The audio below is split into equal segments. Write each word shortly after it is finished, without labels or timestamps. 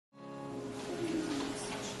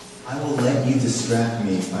I will let you distract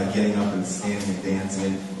me by getting up and standing and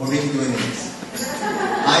dancing, or maybe doing this.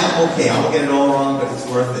 I'm okay. I will get it all wrong, but it's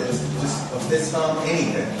worth it. Just a fist bump,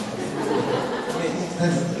 anything.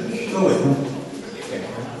 Go with it. Okay.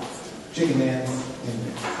 Chicken dance.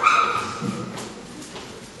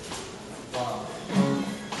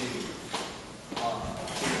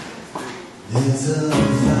 There's a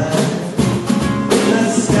fire in the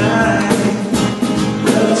sky,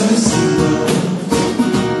 well too simple,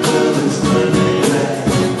 well it's burning black,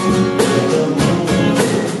 but the moon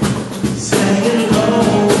is hanging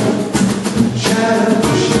low, try to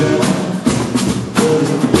push it on, but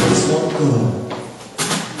it just won't go.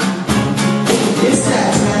 It's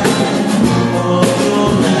that time of your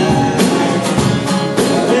life,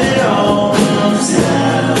 when it all comes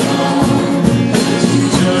down to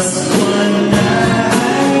just one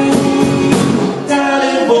night.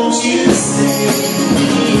 Darling, won't you stay with me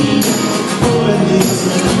for a little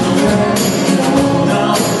while? No,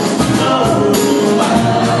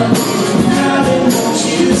 darling, won't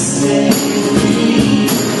you stay with me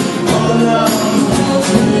all alone?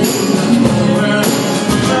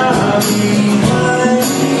 I'll be behind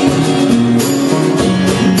me.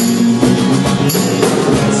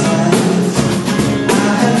 Times I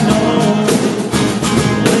have known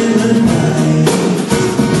when the night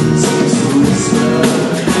seems to whisper,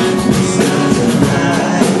 it's not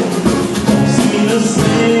tonight. Won't seem the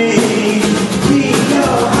same. Keep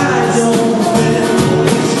your eyes open,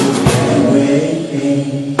 get away.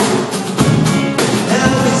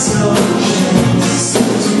 Now it's no chance to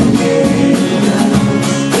get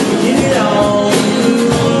it all you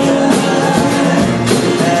got,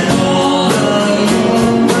 and all of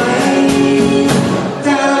your might.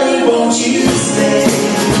 Darling, won't you stay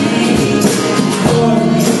with me for a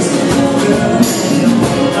little while?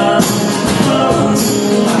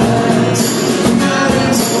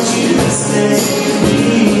 Darling, won't you stay with me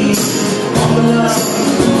all alone?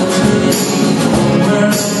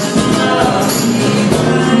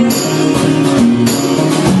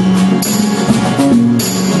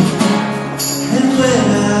 And when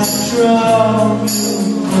I draw you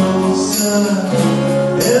closer,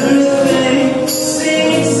 everything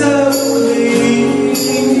seems so clear.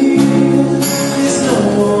 There's no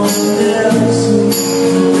one else who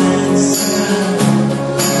can answer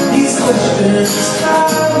these questions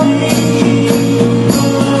about me.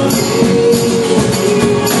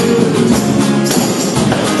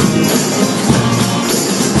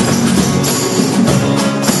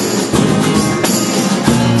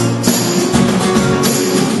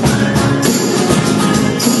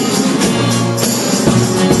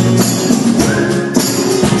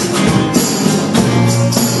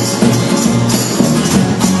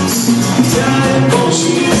 Darling, won't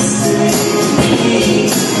you stay with me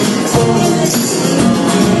for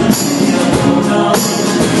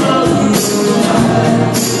a little while?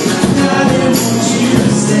 Darling, won't you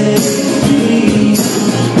stay with me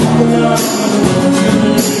all alone?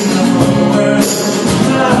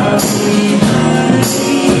 I'll be behind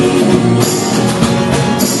me.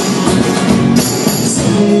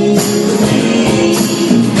 Stay with me.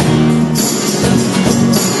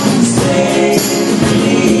 Stay with me.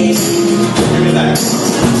 Give me that.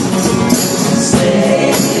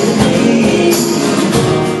 Stay with me.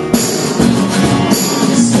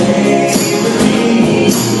 Stay with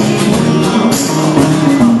me.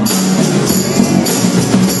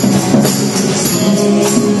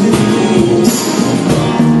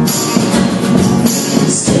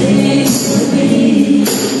 Stay with me.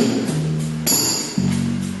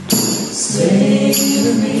 Stay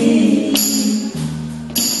with me.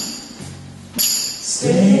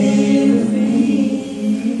 Stay with me.